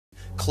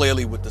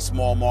clearly with the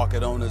small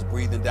market owners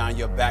breathing down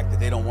your back that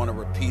they don't want a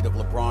repeat of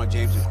LeBron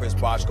James and Chris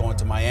Bosh going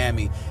to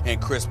Miami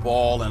and Chris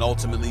Paul and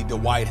ultimately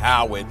Dwight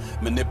Howard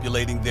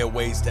manipulating their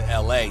ways to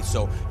LA.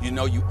 So,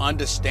 you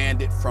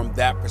understand it from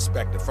that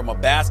perspective. From a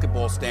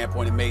basketball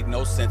standpoint, it made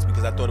no sense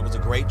because I thought it was a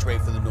great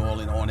trade for the New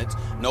Orleans Hornets.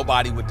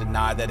 Nobody would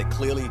deny that. It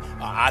clearly,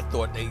 I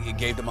thought it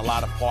gave them a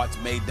lot of parts,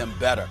 made them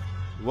better.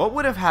 What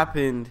would have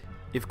happened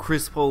if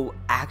Chris Paul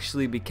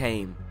actually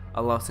became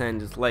a Los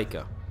Angeles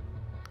Laker?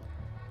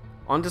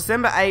 On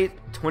December 8,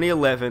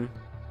 2011,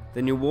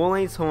 the New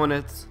Orleans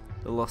Hornets,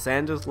 the Los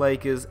Angeles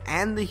Lakers,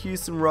 and the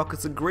Houston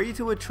Rockets agreed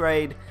to a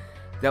trade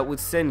that would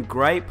send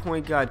great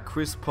point guard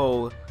Chris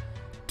Paul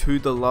to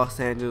the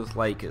Los Angeles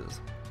Lakers.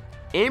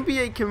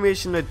 NBA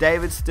Commissioner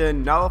David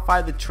Stern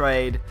nullified the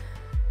trade,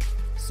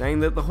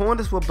 saying that the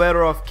Hornets were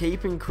better off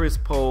keeping Chris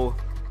Paul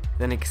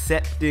than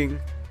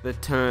accepting the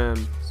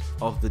terms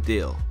of the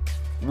deal,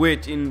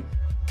 which, in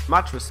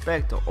much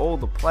respect to all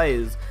the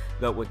players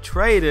that were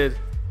traded,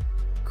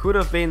 could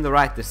have been the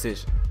right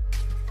decision.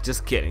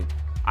 Just kidding.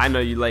 I know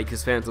you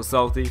Lakers fans are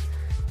salty.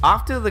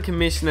 After the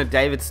commissioner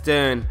David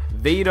Stern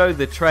vetoed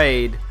the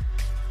trade,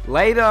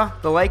 later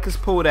the Lakers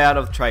pulled out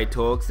of trade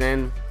talks,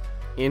 and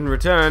in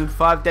return,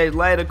 5 days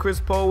later, Chris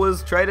Paul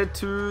was traded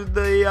to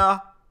the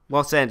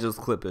Los Angeles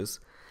Clippers.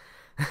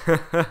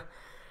 But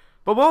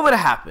what would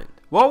have happened?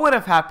 What would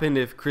have happened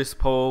if Chris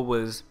Paul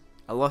was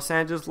a Los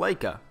Angeles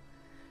Laker?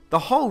 The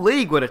whole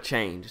league would have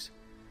changed.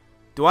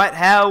 Dwight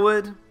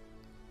Howard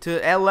to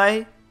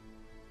LA?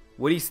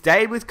 Would he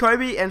stay with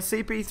Kobe and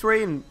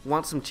CP3 and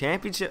want some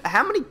championship?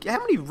 How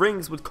many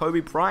rings would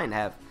Kobe Bryant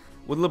have?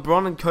 Would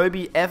LeBron and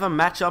Kobe ever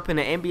match up in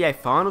an NBA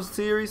Finals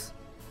series?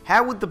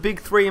 How would the Big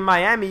Three in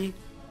Miami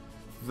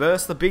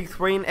versus the Big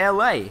Three in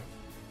LA?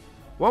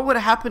 What would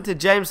have happened to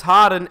James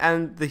Harden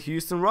and the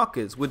Houston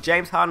Rockets? Would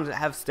James Harden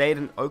have stayed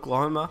in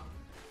Oklahoma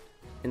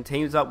and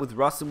teamed up with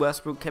Russell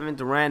Westbrook, Kevin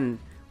Durant, and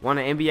won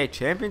an NBA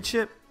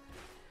championship?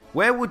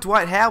 Where would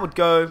Dwight Howard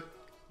go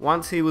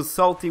once he was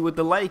salty with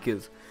the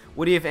Lakers?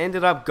 Would he have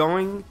ended up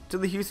going to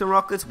the Houston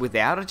Rockets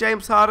without a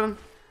James Harden?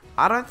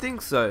 I don't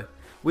think so.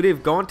 Would he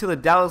have gone to the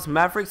Dallas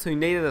Mavericks, who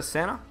needed a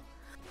center?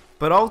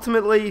 But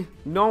ultimately,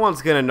 no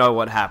one's going to know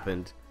what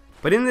happened.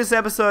 But in this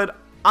episode,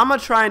 I'm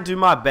going to try and do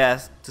my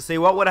best to see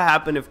what would have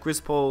happened if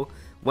Chris Paul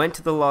went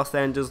to the Los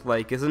Angeles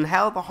Lakers and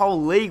how the whole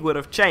league would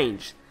have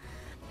changed.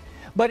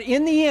 But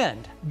in the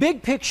end,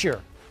 big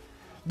picture,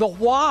 the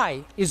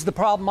why is the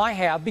problem I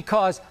have,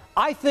 because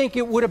I think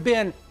it would have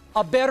been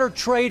a better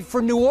trade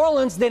for New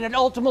Orleans than it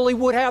ultimately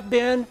would have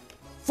been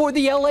for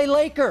the LA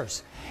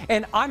Lakers.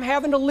 And I'm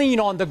having to lean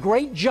on the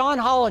great John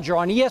Hollinger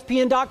on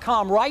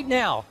ESPN.com right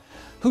now,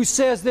 who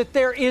says that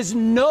there is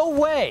no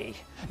way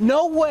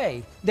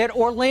that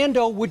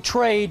Orlando would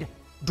trade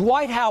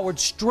Dwight Howard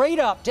straight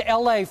up to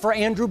LA for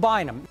Andrew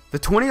Bynum. The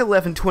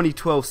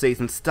 2011-2012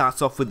 season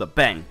starts off with a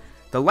bang.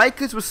 The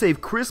Lakers receive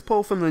Chris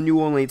Paul from the New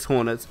Orleans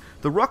Hornets,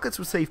 the Rockets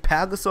receive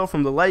Pau Gasol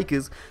from the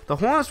Lakers, the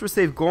Hornets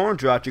receive Goran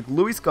Dragic,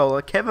 Louis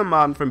Scola, Kevin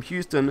Martin from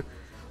Houston,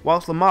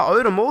 whilst Lamar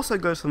Odom also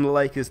goes from the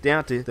Lakers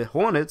down to the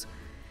Hornets,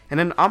 and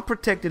an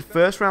unprotected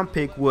first-round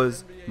pick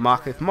was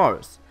Marcus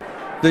Morris.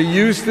 The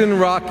Houston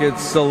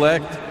Rockets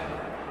select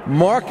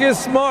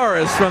Marcus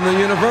Morris from the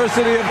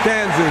University of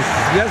Kansas.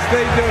 Yes,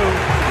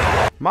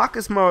 they do.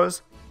 Marcus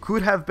Morris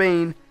could have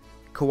been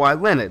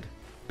Kawhi Leonard,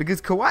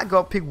 because Kawhi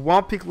got picked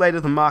 1 pick later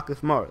than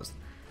Marcus Morris,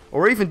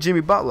 or even Jimmy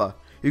Butler,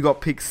 who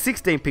got picked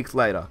 16 picks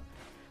later.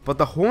 But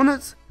the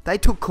Hornets, they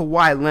took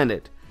Kawhi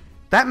Leonard.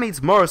 That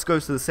means Morris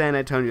goes to the San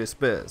Antonio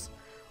Spurs.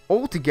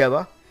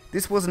 Altogether,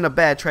 this wasn't a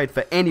bad trade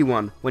for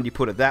anyone when you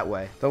put it that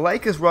way. The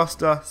Lakers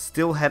roster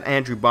still had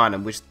Andrew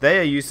Bynum, which they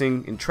are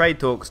using in trade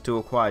talks to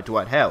acquire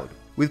Dwight Howard.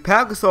 With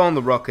Pau Gasol on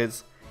the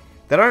Rockets,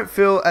 they don't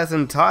feel as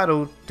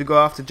entitled to go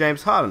after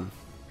James Harden,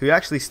 who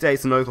actually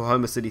stays in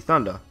Oklahoma City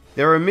Thunder.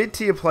 They're a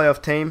mid-tier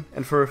playoff team,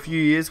 and for a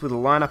few years with a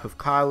lineup of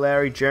Kyle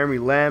Lowry, Jeremy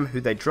Lamb, who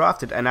they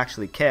drafted and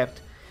actually kept,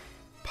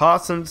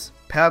 Parsons,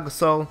 Pau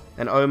Gasol,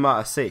 and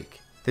Omar Asik.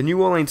 The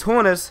New Orleans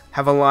Hornets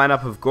have a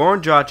lineup of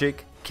Goran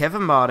Dragic,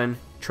 Kevin Martin,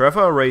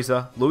 Trevor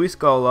Ariza, Louis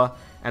Scola,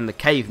 and the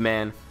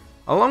Caveman,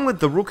 along with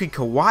the rookie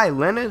Kawhi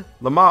Leonard,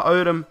 Lamar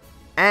Odom,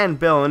 and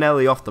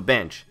Bellinelli off the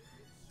bench.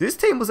 This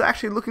team was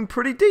actually looking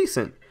pretty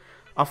decent.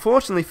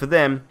 Unfortunately for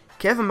them,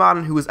 Kevin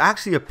Martin, who was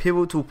actually a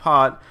pivotal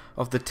part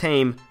of the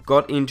team,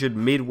 got injured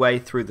midway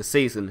through the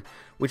season,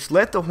 which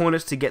led the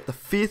Hornets to get the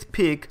 5th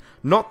pick,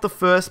 not the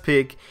 1st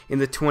pick, in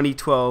the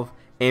 2012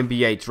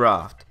 NBA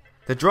draft.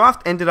 The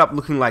draft ended up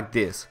looking like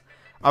this.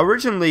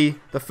 Originally,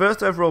 the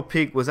 1st overall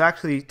pick was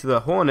actually to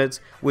the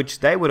Hornets, which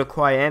they would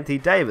acquire Anthony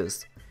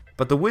Davis.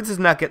 But the Wizards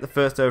now get the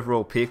 1st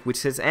overall pick, which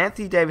says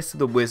Anthony Davis to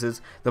the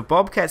Wizards. The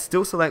Bobcats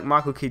still select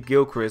Michael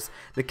Kidd-Gilchrist.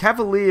 The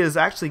Cavaliers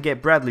actually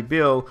get Bradley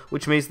Beal,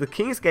 which means the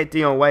Kings get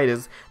Dion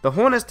Waiters. The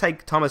Hornets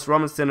take Thomas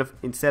Robinson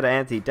instead of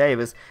Anthony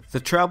Davis.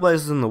 The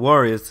Trailblazers and the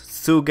Warriors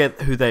still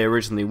get who they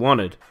originally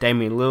wanted,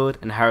 Damian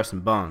Lillard and Harrison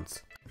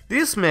Barnes.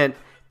 This meant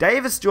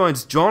Davis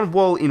joins John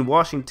Wall in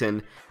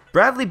Washington,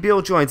 Bradley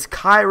Beal joins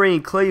Kyrie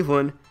in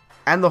Cleveland,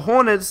 and the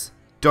Hornets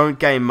don't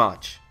gain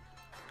much.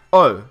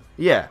 Oh,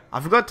 Yeah, I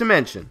forgot to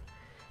mention.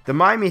 The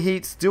Miami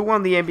Heat still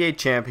won the NBA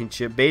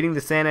championship, beating the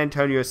San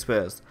Antonio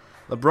Spurs.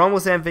 LeBron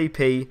was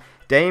MVP,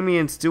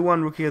 Damian still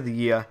won Rookie of the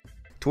Year,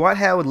 Dwight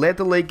Howard led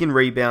the league in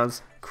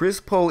rebounds, Chris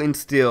Paul in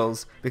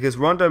steals because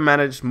Rondo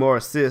managed more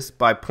assists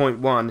by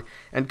 0.1,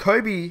 and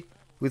Kobe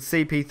with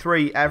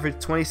CP3 averaged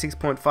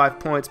 26.5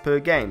 points per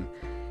game.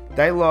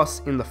 They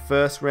lost in the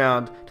first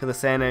round to the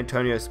San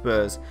Antonio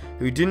Spurs,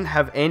 who didn't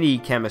have any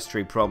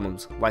chemistry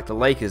problems like the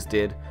Lakers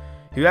did,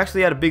 who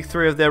actually had a big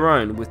three of their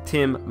own with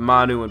Tim,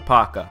 Manu and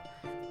Parker.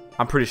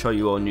 I'm pretty sure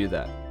you all knew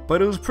that.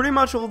 But it was pretty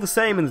much all the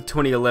same in the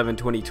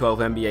 2011-2012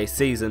 NBA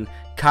season.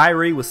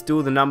 Kyrie was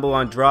still the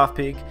 #1 draft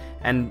pick,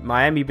 and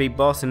Miami beat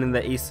Boston in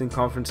the Eastern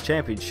Conference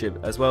Championship,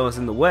 as well as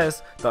in the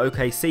West, the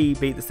OKC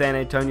beat the San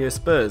Antonio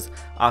Spurs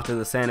after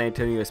the San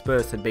Antonio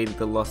Spurs had beaten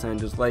the Los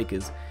Angeles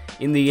Lakers.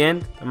 In the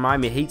end, the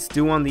Miami Heat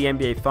still won the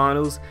NBA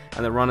Finals,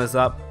 and the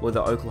runners-up were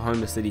the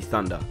Oklahoma City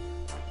Thunder.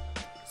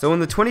 So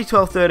in the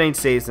 2012-13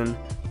 season,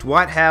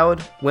 Dwight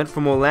Howard went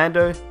from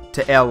Orlando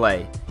to LA,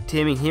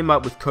 teaming him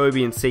up with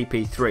Kobe and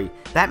CP3.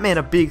 That meant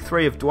a big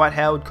three of Dwight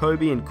Howard,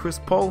 Kobe and Chris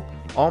Paul.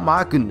 Oh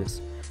my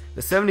goodness.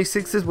 The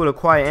 76ers would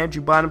acquire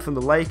Andrew Bynum from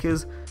the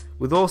Lakers,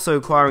 with also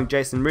acquiring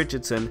Jason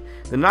Richardson.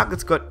 The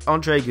Nuggets got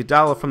Andre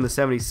Iguodala from the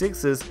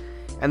 76ers,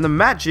 and the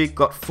Magic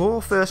got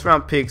 4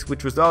 first-round picks,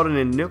 which resulted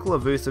in Nikola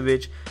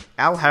Vucevic,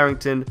 Al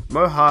Harrington,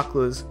 Mo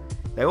Harkless.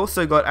 They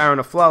also got Aaron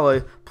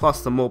Aflalo,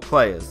 plus some more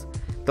players.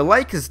 The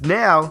Lakers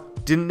now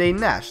didn't need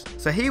Nash,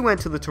 so he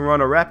went to the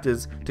Toronto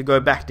Raptors to go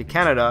back to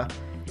Canada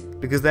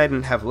because they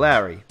didn't have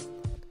Lowry.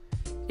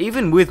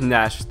 Even with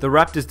Nash, the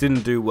Raptors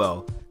didn't do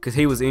well because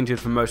he was injured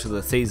for most of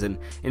the season.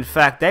 In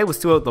fact, they were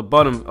still at the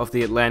bottom of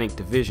the Atlantic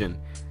Division.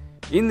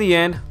 In the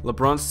end,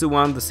 LeBron still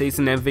won the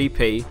season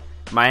MVP,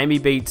 Miami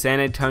beat San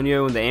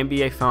Antonio in the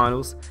NBA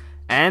Finals,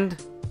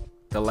 and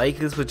the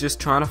Lakers were just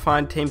trying to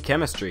find team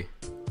chemistry.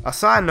 A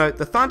side note,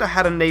 the Thunder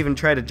hadn't even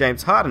traded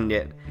James Harden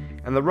yet,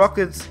 and the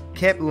Rockets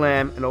kept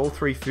Lamb and all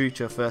 3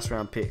 future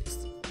first-round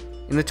picks.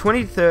 In the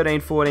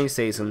 2013-14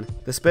 season,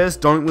 the Spurs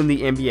don't win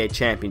the NBA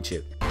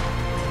championship.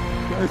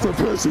 Thanks for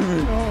pushing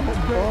me.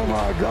 Oh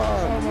my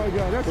God,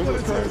 that's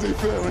a crazy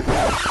feeling.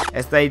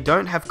 As they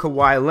don't have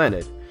Kawhi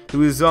Leonard,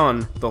 who is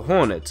on the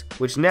Hornets,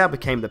 which now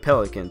became the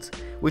Pelicans,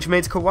 which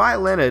means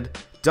Kawhi Leonard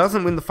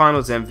doesn't win the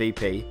Finals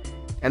MVP,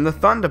 and the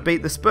Thunder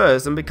beat the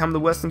Spurs and become the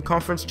Western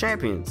Conference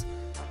champions.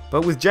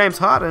 But with James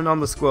Harden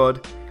on the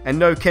squad, and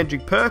no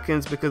Kendrick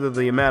Perkins because of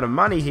the amount of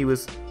money he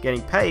was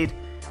getting paid,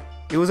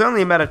 it was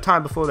only a matter of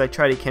time before they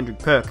traded Kendrick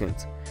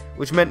Perkins,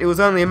 which meant it was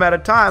only a matter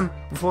of time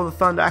before the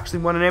Thunder actually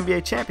won an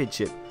NBA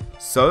championship.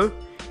 So,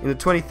 in the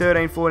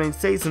 2013-14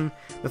 season,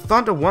 the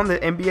Thunder won the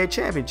NBA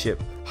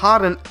championship.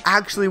 Harden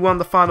actually won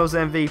the Finals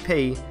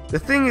MVP. The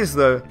thing is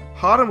though,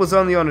 Harden was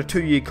only on a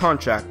 2-year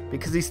contract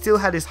because he still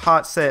had his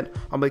heart set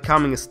on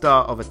becoming a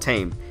star of a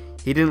team.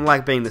 He didn't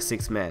like being the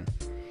 6th man.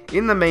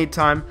 In the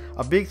meantime,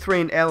 a big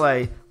 3 in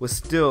LA was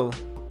still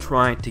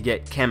trying to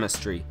get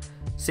chemistry.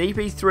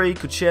 CP3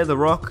 could share the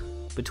rock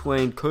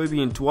between Kobe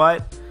and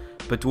Dwight,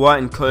 but Dwight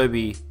and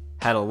Kobe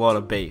had a lot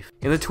of beef.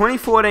 In the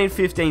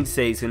 2014-15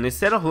 season,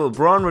 instead of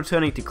LeBron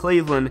returning to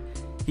Cleveland,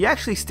 he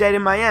actually stayed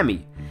in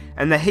Miami,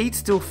 and the Heat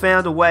still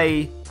found a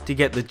way to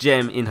get the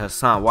gem in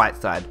Hassan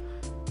Whiteside,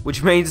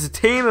 which means a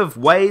team of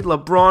Wade,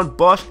 LeBron,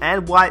 Bosh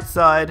and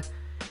Whiteside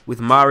with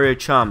Mario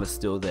Chalmers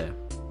still there.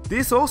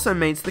 This also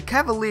means the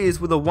Cavaliers,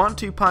 with a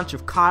 1-2 punch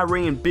of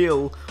Kyrie and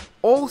Bill,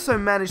 also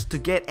managed to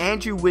get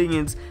Andrew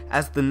Wiggins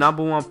as the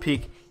 #1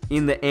 pick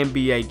in the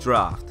NBA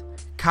draft.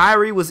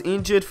 Kyrie was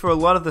injured for a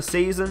lot of the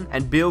season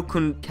and Bill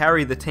couldn't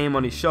carry the team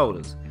on his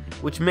shoulders,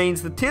 which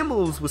means the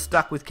Timberwolves were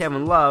stuck with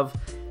Kevin Love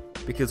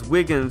because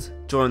Wiggins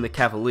joined the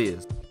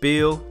Cavaliers.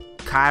 Bill,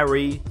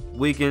 Kyrie,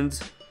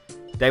 Wiggins,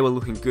 they were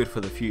looking good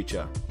for the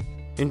future.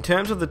 In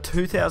terms of the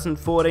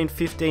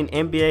 2014-15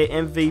 NBA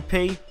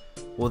MVP,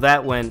 well,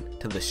 that went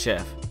to the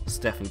chef,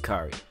 Stephen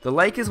Curry. The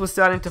Lakers were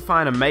starting to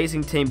find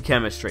amazing team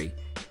chemistry,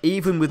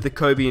 even with the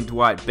Kobe and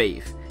Dwight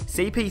beef.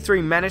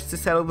 CP3 managed to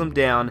settle them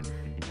down,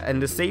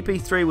 and as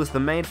CP3 was the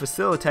main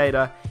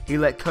facilitator, he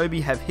let Kobe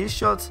have his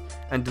shots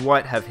and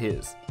Dwight have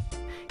his.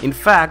 In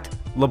fact,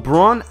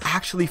 LeBron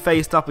actually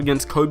faced up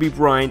against Kobe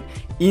Bryant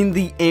in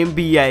the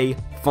NBA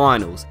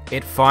Finals.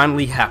 It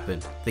finally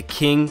happened. The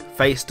King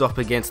faced up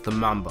against the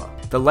Mamba.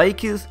 The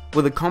Lakers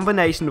were the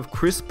combination of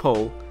Chris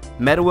Paul,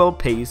 Melo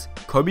LPs,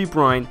 Kobe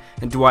Bryant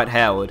and Dwight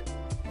Howard,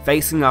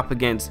 facing up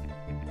against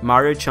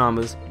Mario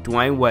Chalmers,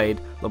 Dwayne Wade,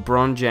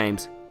 LeBron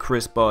James,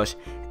 Chris Bosh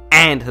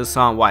and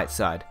Hassan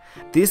Whiteside.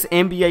 This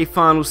NBA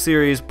Finals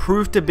series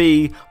proved to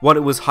be what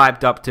it was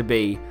hyped up to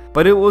be,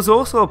 but it was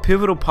also a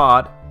pivotal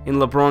part in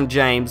LeBron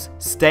James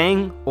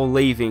staying or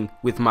leaving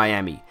with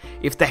Miami.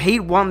 If the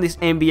Heat won this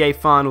NBA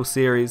Finals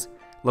series,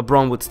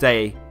 LeBron would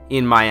stay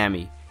in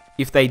Miami.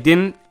 If they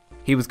didn't,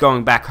 he was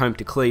going back home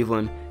to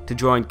Cleveland to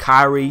join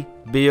Kyrie,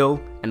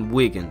 Bill and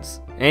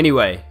Wiggins.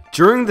 Anyway,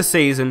 during the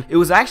season, it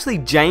was actually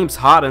James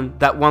Harden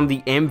that won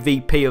the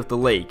MVP of the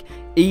league,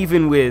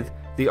 even with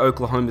the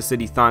Oklahoma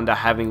City Thunder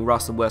having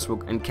Russell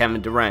Westbrook and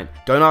Kevin Durant.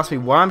 Don't ask me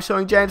why I'm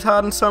showing James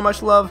Harden so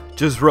much love,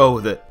 just roll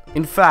with it.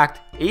 In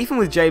fact, even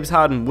with James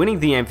Harden winning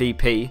the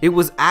MVP, it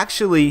was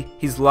actually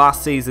his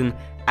last season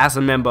as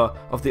a member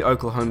of the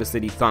Oklahoma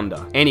City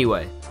Thunder.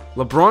 Anyway,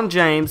 LeBron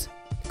James,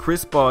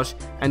 Chris Bosh,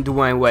 and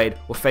Dwayne Wade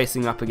were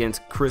facing up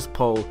against Chris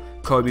Paul,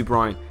 Kobe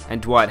Bryant, and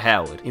Dwight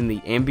Howard in the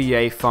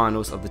NBA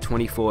Finals of the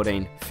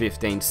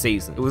 2014-15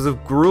 season. It was a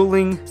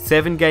grueling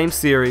 7-game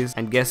series,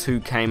 and guess who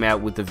came out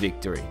with the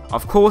victory?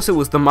 Of course it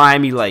was the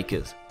Miami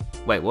Lakers.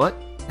 Wait, what?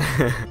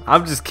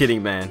 I'm just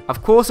kidding, man.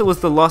 Of course it was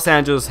the Los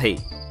Angeles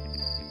Heat.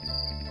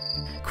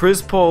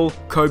 Chris Paul,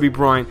 Kobe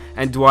Bryant,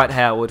 and Dwight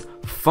Howard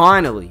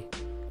finally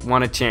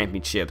won a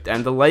championship,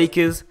 and the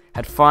Lakers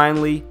had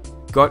finally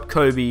got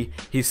Kobe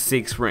his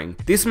 6th ring.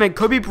 This meant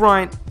Kobe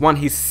Bryant won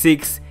his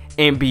 6th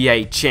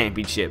NBA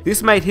championship.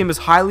 This made him as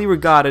highly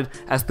regarded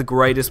as the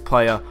greatest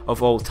player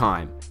of all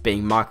time,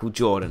 being Michael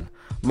Jordan.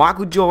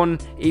 Michael Jordan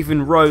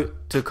even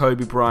wrote to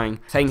Kobe Bryant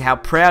saying how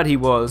proud he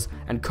was,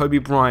 and Kobe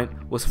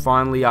Bryant was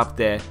finally up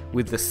there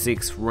with the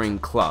 6th ring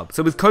club.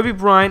 So with Kobe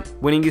Bryant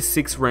winning his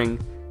 6th ring,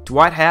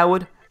 Dwight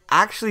Howard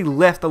actually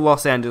left the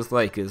Los Angeles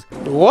Lakers.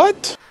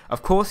 What?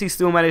 Of course, he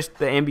still managed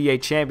the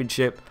NBA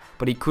championship,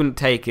 but he couldn't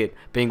take it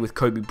being with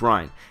Kobe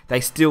Bryant. They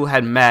still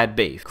had mad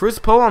beef. Chris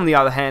Paul, on the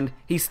other hand,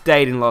 he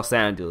stayed in Los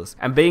Angeles,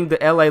 and being the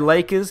LA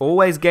Lakers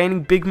always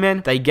gaining big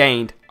men, they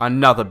gained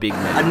another big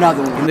man.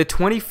 Another one. In the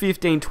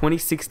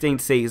 2015-2016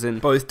 season,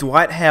 both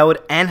Dwight Howard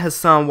and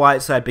Hassan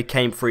Whiteside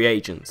became free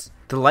agents.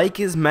 The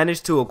Lakers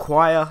managed to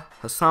acquire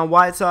Hassan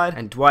Whiteside,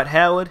 and Dwight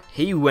Howard,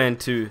 he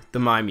went to the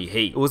Miami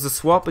Heat. It was a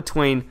swap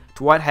between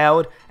Dwight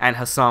Howard and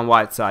Hassan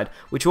Whiteside,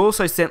 which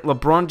also sent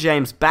LeBron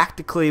James back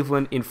to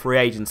Cleveland in free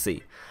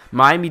agency.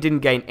 Miami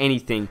didn't gain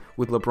anything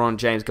with LeBron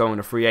James going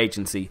to free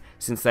agency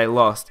since they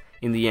lost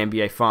in the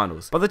NBA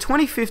Finals. But the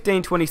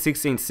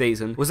 2015-2016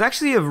 season was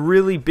actually a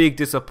really big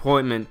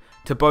disappointment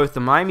to both the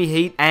Miami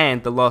Heat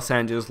and the Los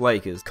Angeles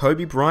Lakers.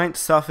 Kobe Bryant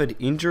suffered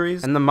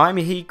injuries, and the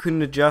Miami Heat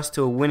couldn't adjust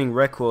to a winning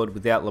record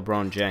without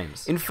LeBron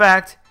James. In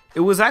fact,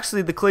 it was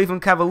actually the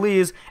Cleveland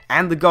Cavaliers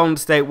and the Golden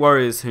State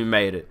Warriors who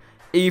made it,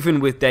 even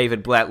with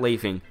David Blatt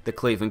leaving the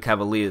Cleveland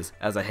Cavaliers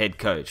as a head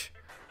coach.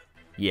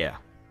 Yeah.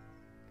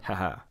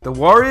 Haha. The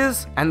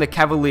Warriors and the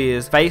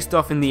Cavaliers faced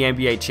off in the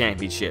NBA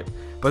Championship,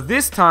 but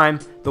this time,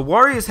 the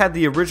Warriors had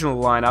the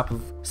original lineup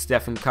of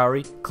Stephen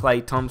Curry,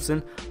 Klay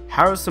Thompson,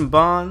 Harrison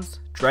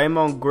Barnes,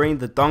 Draymond Green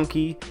the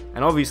Donkey,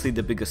 and obviously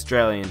the big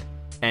Australian,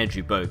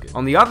 Andrew Bogut.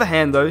 On the other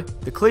hand though,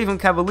 the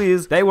Cleveland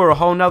Cavaliers, they were a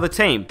whole nother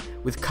team,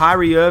 with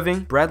Kyrie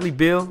Irving, Bradley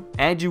Beal,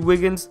 Andrew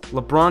Wiggins,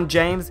 LeBron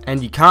James,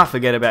 and you can't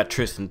forget about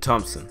Tristan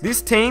Thompson.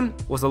 This team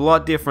was a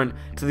lot different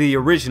to the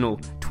original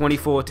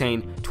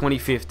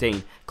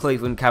 2014-2015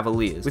 Cleveland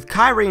Cavaliers. With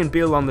Kyrie and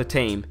Beal on the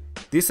team,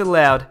 this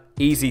allowed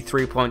easy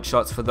 3-point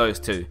shots for those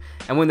two,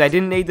 and when they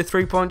didn't need the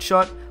 3-point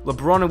shot,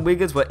 LeBron and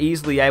Wiggins were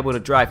easily able to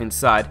drive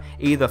inside,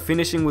 either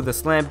finishing with a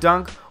slam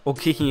dunk or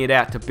kicking it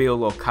out to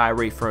Beal or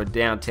Kyrie for a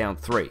downtown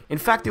 3. In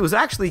fact, it was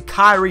actually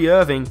Kyrie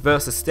Irving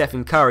versus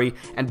Stephen Curry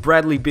and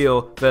Bradley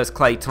Beal versus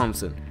Klay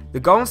Thompson. The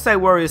Golden State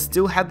Warriors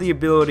still had the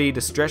ability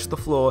to stretch the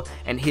floor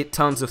and hit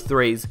tons of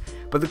threes,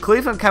 but the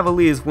Cleveland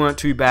Cavaliers weren't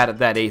too bad at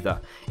that either.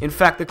 In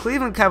fact, the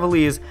Cleveland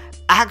Cavaliers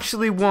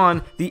actually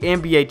won the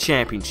NBA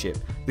championship.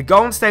 The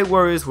Golden State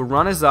Warriors were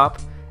runners-up,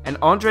 and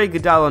Andre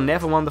Iguodala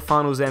never won the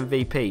Finals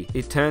MVP.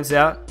 It turns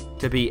out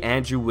to be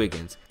Andrew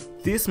Wiggins.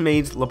 This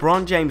means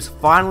LeBron James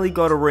finally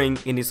got a ring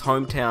in his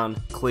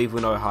hometown,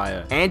 Cleveland,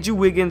 Ohio. Andrew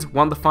Wiggins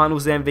won the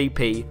Finals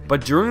MVP,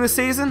 but during the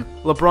season,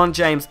 LeBron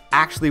James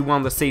actually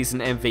won the season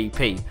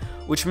MVP,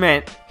 which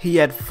meant he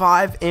had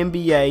 5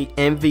 NBA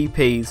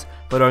MVPs,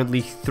 but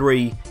only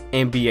 3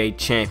 NBA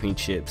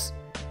championships.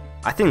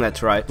 I think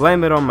that's right.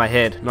 Blame it on my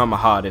head, not my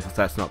heart, if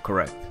that's not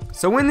correct.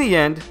 So in the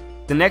end,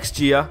 the next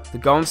year, the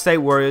Golden State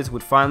Warriors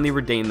would finally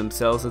redeem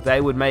themselves, as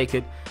they would make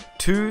it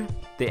to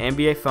the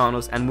NBA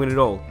Finals and win it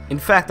all. In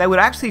fact, they would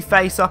actually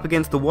face up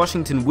against the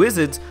Washington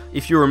Wizards.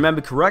 If you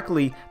remember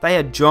correctly, they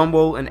had John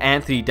Wall and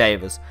Anthony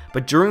Davis,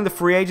 but during the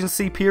free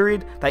agency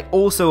period, they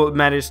also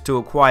managed to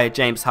acquire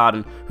James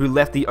Harden, who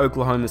left the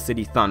Oklahoma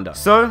City Thunder.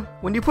 So,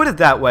 when you put it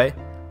that way,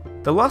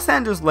 the Los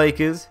Angeles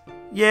Lakers,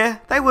 yeah,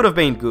 they would have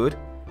been good.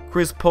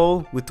 Chris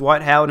Paul with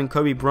Dwight Howard and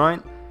Kobe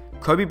Bryant.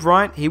 Kobe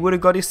Bryant, he would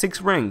have got his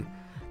 6th ring.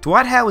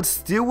 Dwight Howard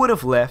still would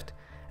have left,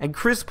 and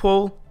Chris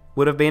Paul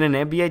would have been an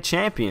NBA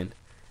champion.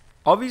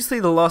 Obviously,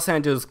 the Los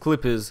Angeles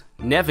Clippers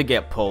never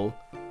get Paul,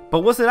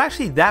 but was it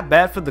actually that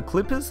bad for the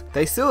Clippers?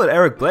 They still had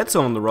Eric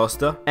Bledsoe on the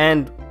roster,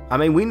 and I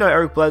mean, we know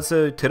Eric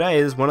Bledsoe today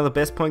is one of the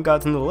best point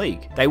guards in the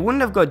league. They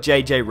wouldn't have got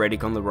JJ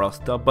Redick on the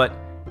roster, but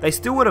they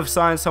still would have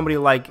signed somebody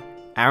like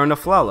Aaron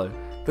Aflalo.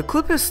 The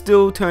Clippers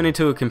still turn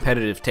into a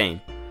competitive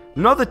team.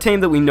 Not the team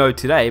that we know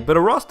today, but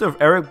a roster of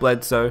Eric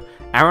Bledsoe,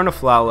 Aaron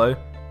Aflalo,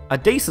 a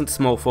decent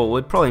small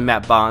forward, probably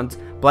Matt Barnes,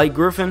 Blake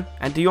Griffin,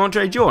 and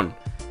DeAndre Jordan.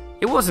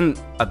 It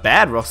wasn't a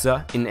bad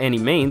roster in any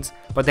means,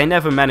 but they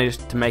never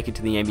managed to make it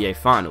to the NBA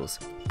Finals.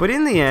 But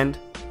in the end,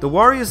 the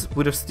Warriors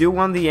would have still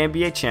won the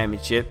NBA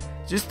championship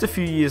just a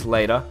few years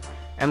later,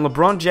 and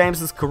LeBron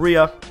James's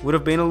career would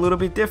have been a little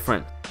bit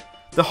different.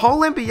 The whole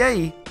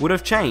NBA would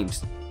have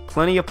changed.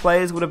 Plenty of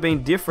players would have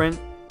been different,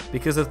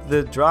 because of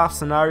the draft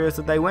scenarios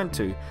that they went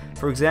to.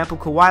 For example,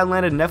 Kawhi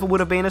Leonard never would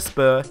have been a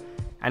Spur,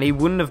 and he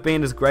wouldn't have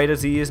been as great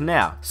as he is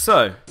now.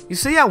 So, you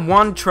see how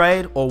one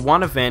trade or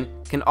one event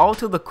can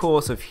alter the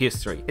course of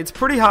history. It's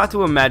pretty hard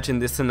to imagine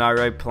this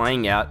scenario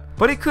playing out,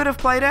 but it could have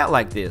played out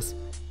like this,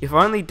 if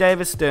only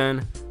David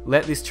Stern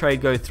let this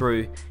trade go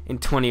through in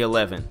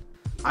 2011.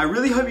 I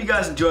really hope you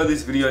guys enjoyed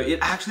this video. It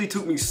actually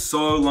took me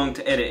so long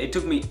to edit. It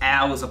took me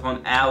hours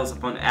upon hours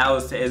upon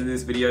hours to edit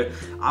this video.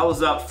 I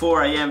was up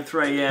 4 AM,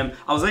 3 AM.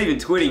 I was even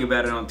tweeting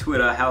about it on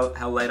Twitter,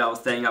 how late I was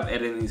staying up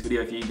editing this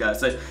video for you guys.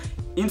 So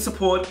in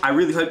support, I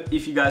really hope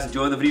if you guys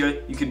enjoyed the video,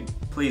 you could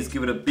please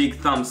give it a big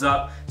thumbs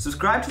up.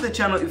 Subscribe to the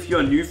channel if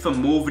you're new for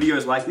more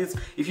videos like this.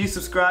 If you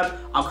subscribe,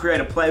 I'll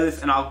create a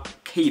playlist and I'll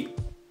keep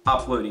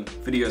uploading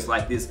videos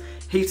like this.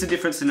 Heaps of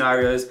different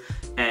scenarios,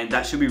 and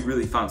that should be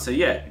really fun. So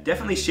yeah,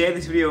 definitely share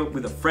this video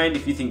with a friend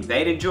if you think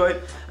they'd enjoy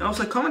it. And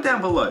also comment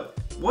down below,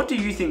 what do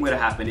you think would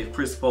have happened if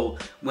Chris Paul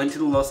went to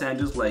the Los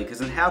Angeles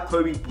Lakers, and how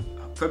Kobe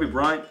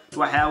Bryant,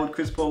 Dwight Howard,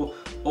 Chris Paul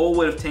all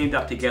would have teamed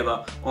up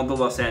together on the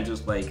Los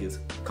Angeles Lakers.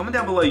 Comment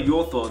down below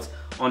your thoughts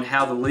on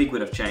how the league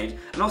would have changed,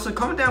 and also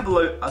comment down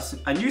below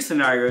a new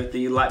scenario that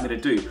you'd like me to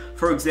do.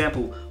 For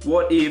example,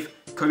 what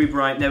if Kobe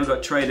Bryant never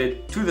got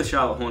traded to the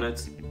Charlotte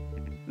Hornets?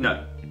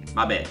 No,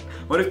 my bad.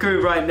 What if Kobe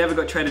Bryant never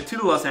got traded to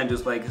the Los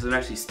Angeles Lakers and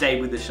actually stayed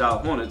with the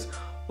Charlotte Hornets?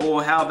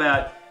 Or how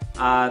about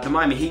the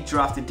Miami Heat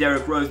drafted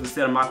Derrick Rose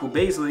instead of Michael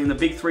Beasley and the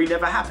Big Three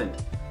never happened?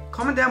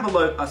 Comment down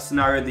below a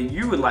scenario that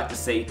you would like to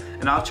see,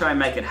 and I'll try and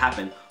make it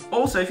happen.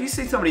 Also, if you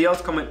see somebody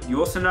else comment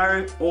your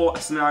scenario or a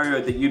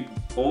scenario that you'd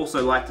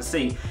also like to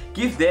see,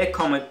 give their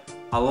comment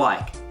a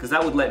like, because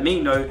that would let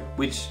me know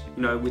which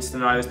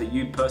scenarios that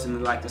you'd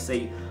personally like to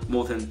see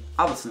more than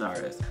other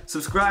scenarios.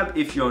 Subscribe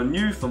if you're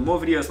new for more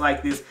videos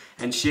like this,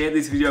 and share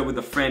this video with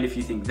a friend if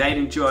you think they'd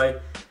enjoy.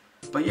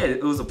 But yeah,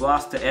 it was a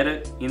blast to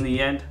edit in the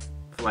end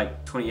for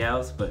like 20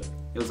 hours, but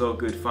it was all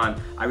good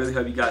fun. I really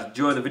hope you guys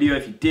enjoyed the video.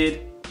 If you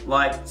did,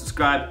 like,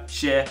 subscribe,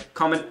 share,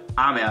 comment.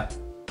 I'm out.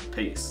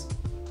 Peace.